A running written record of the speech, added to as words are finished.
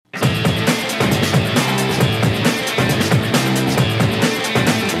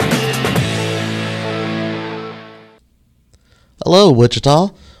Hello, Wichita.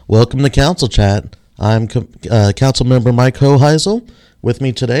 Welcome to Council Chat. I'm Council Member Mike Hoheisel. With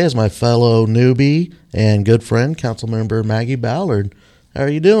me today is my fellow newbie and good friend, Council Member Maggie Ballard. How are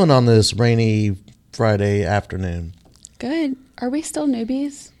you doing on this rainy Friday afternoon? Good. Are we still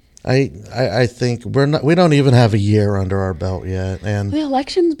newbies? I think we're not. We don't even have a year under our belt yet, and The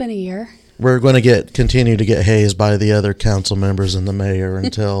election's been a year. we're going to continue to get hazed by the other council members and the mayor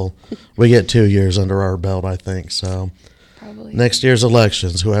until we get 2 years under our belt. I think so. Probably. Next year's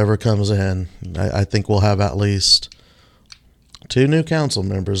elections, whoever comes in, I think we'll have at least 2 new council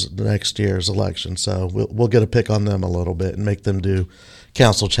members next year's election. So we'll get a pick on them a little bit and make them do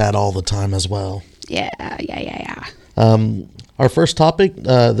council chat all the time as well. Yeah. Our first topic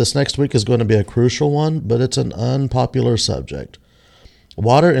this next week is going to be a crucial one, but it's an unpopular subject: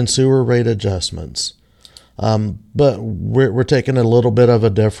 water and sewer rate adjustments. But we're taking a little bit of a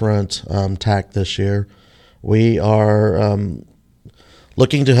different tack this year. We are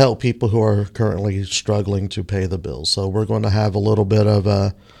looking to help people who are currently struggling to pay the bills. So we're going to have a little bit of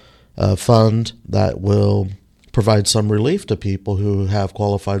a fund that will provide some relief to people who have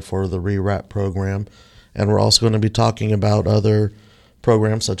qualified for the REWRAP program. And we're also going to be talking about other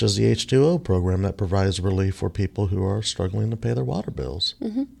programs such as the H2O program that provides relief for people who are struggling to pay their water bills.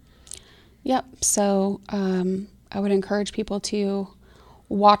 Mm-hmm. Yep. So I would encourage people to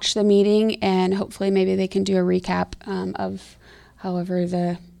watch the meeting, and hopefully maybe they can do a recap of however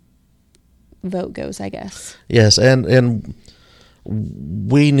the vote goes, I guess. Yes, and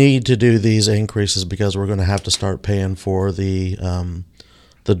we need to do these increases because we're going to have to start paying for the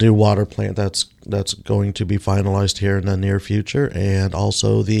new water plant that's going to be finalized here in the near future, and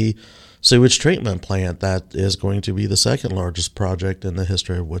also the sewage treatment plant that is going to be the second largest project in the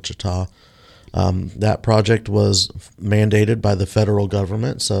history of Wichita. That project was mandated by the federal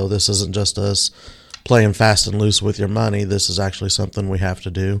government, so this isn't just us playing fast and loose with your money. This is actually something we have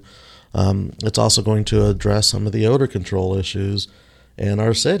to do. It's also going to address some of the odor control issues in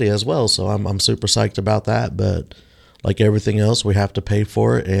our city as well, so I'm super psyched about that, but like everything else, we have to pay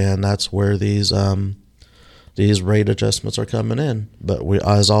for it, and that's where these rate adjustments are coming in. But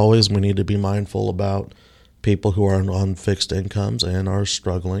as always, we need to be mindful about people who are on fixed incomes and are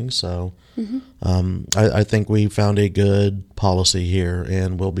struggling. So I think we found a good policy here,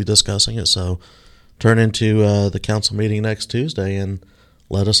 and we'll be discussing it. So turn into the council meeting next Tuesday and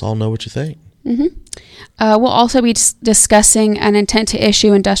let us all know what you think. We'll also be discussing an intent to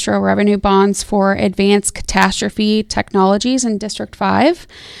issue industrial revenue bonds for Advanced Catastrophe Technologies in District 5.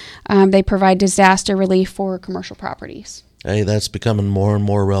 They provide disaster relief for commercial properties. Hey, that's becoming more and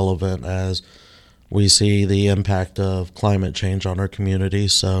more relevant as we see the impact of climate change on our community.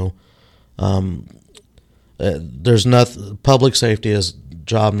 So there's nothing. Public safety is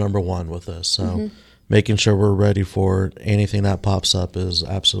job number one with this. So making sure we're ready for anything that pops up is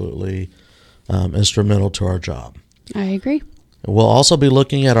absolutely instrumental to our job. I agree. We'll also be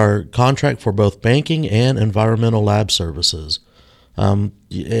looking at our contract for both banking and environmental lab services.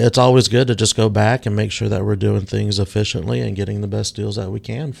 It's always good to just go back and make sure that we're doing things efficiently and getting the best deals that we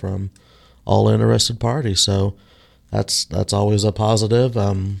can from all interested parties. So that's always a positive.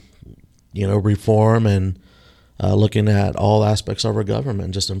 Reform and looking at all aspects of our government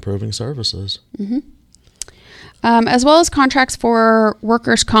and just improving services. As well as contracts for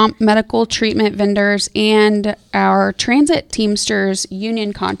workers' comp, medical treatment vendors, and our transit Teamsters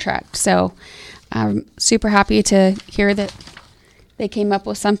union contract. So I'm super happy to hear that they came up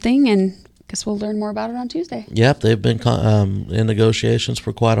with something, and I guess we'll learn more about it on Tuesday. Yep, they've been in negotiations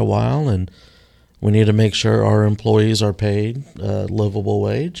for quite a while, and we need to make sure our employees are paid a livable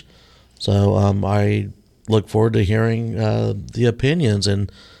wage. So I look forward to hearing the opinions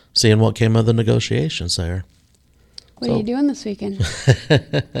and seeing what came of the negotiations there. What are you doing this weekend?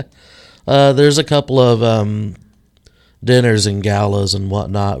 There's a couple of dinners and galas and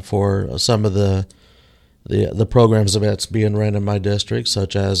whatnot for some of the programs that's being run in my district,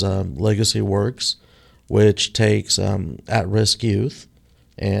 such as Legacy Works, which takes at-risk youth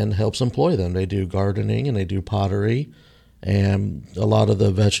and helps employ them. They do gardening and they do pottery, and a lot of the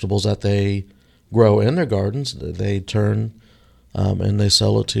vegetables that they grow in their gardens, they turn and they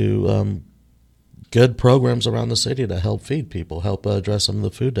sell it to good programs around the city to help feed people, help address some of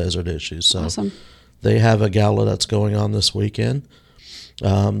the food desert issues. So Awesome. They have a gala that's going on this weekend.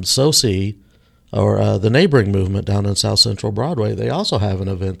 SOCI, or the neighboring movement down in South Central Broadway, they also have an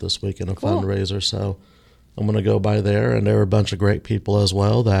event this weekend, a Cool. fundraiser. So I'm going to go by there, and there are a bunch of great people as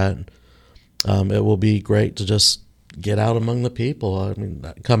well that it will be great to just get out among the people. I mean,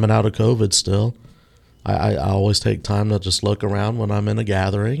 coming out of COVID still, I always take time to just look around when I'm in a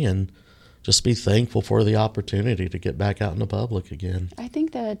gathering and just be thankful for the opportunity to get back out in the public again. I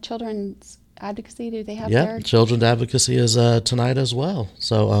think the Children's Advocacy, do they have Yeah, their... Children's Advocacy is tonight as well.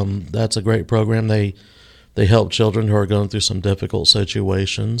 So that's a great program. They help children who are going through some difficult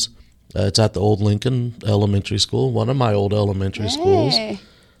situations. It's at the old Lincoln Elementary School, one of my old elementary schools.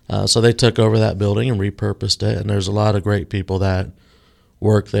 So they took over that building and repurposed it, and there's a lot of great people that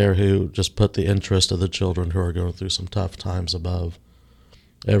work there who just put the interest of the children who are going through some tough times above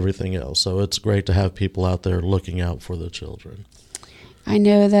everything else. So it's great to have people out there looking out for the children. I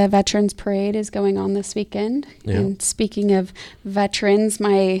know the Veterans Parade is going on this weekend. Yeah. And speaking of veterans,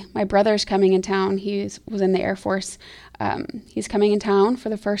 my brother's coming in town. He was in the Air Force. He's coming in town for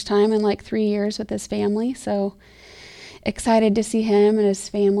the first time in like 3 years with his family. So excited to see him and his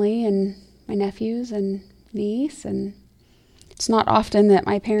family and my nephews and niece. And it's not often that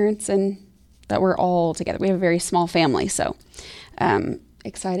my parents and that we're all together. We have a very small family. So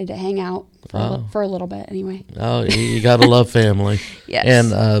excited to hang out for a little bit anyway. Oh, you got to love family. Yes.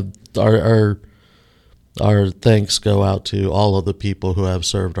 And our thanks go out to all of the people who have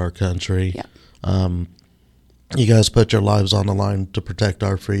served our country. Yeah. You guys put your lives on the line to protect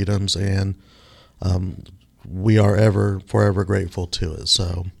our freedoms, and we are forever grateful to it.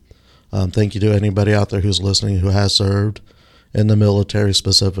 So thank you to anybody out there who's listening who has served in the military,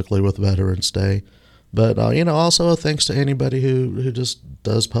 specifically with Veterans Day. But, also a thanks to anybody who just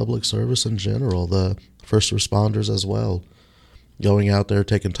does public service in general, the first responders as well, going out there,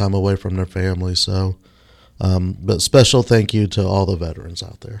 taking time away from their families. So, but special thank you to all the veterans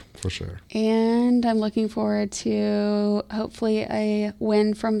out there, for sure. And I'm looking forward to hopefully a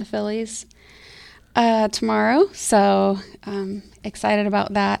win from the Phillies tomorrow. So excited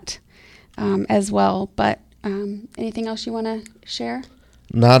about that as well. But anything else you want to share?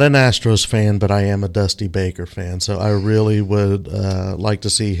 Not an Astros fan, but I am a Dusty Baker fan, so I really would like to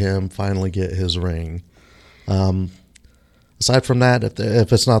see him finally get his ring. Aside from that,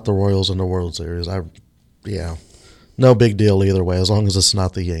 if it's not the Royals in the World Series, no big deal either way, as long as it's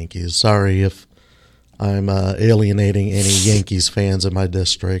not the Yankees. Sorry if I'm alienating any Yankees fans in my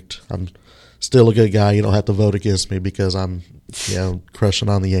district. I'm still a good guy. You don't have to vote against me because I'm crushing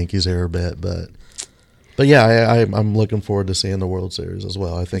on the Yankees here a bit, But yeah, I'm looking forward to seeing the World Series as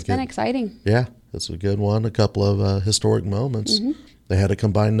well. I think it's been exciting. Yeah, it's a good one. A couple of historic moments. Mm-hmm. They had a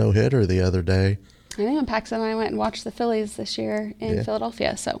combined no-hitter the other day. I know. Paxton and I went and watched the Phillies this year in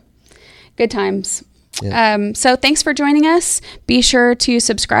Philadelphia. So good times. Yeah. So thanks for joining us. Be sure to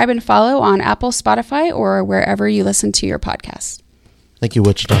subscribe and follow on Apple, Spotify, or wherever you listen to your podcast. Thank you,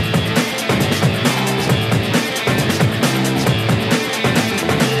 Wichita.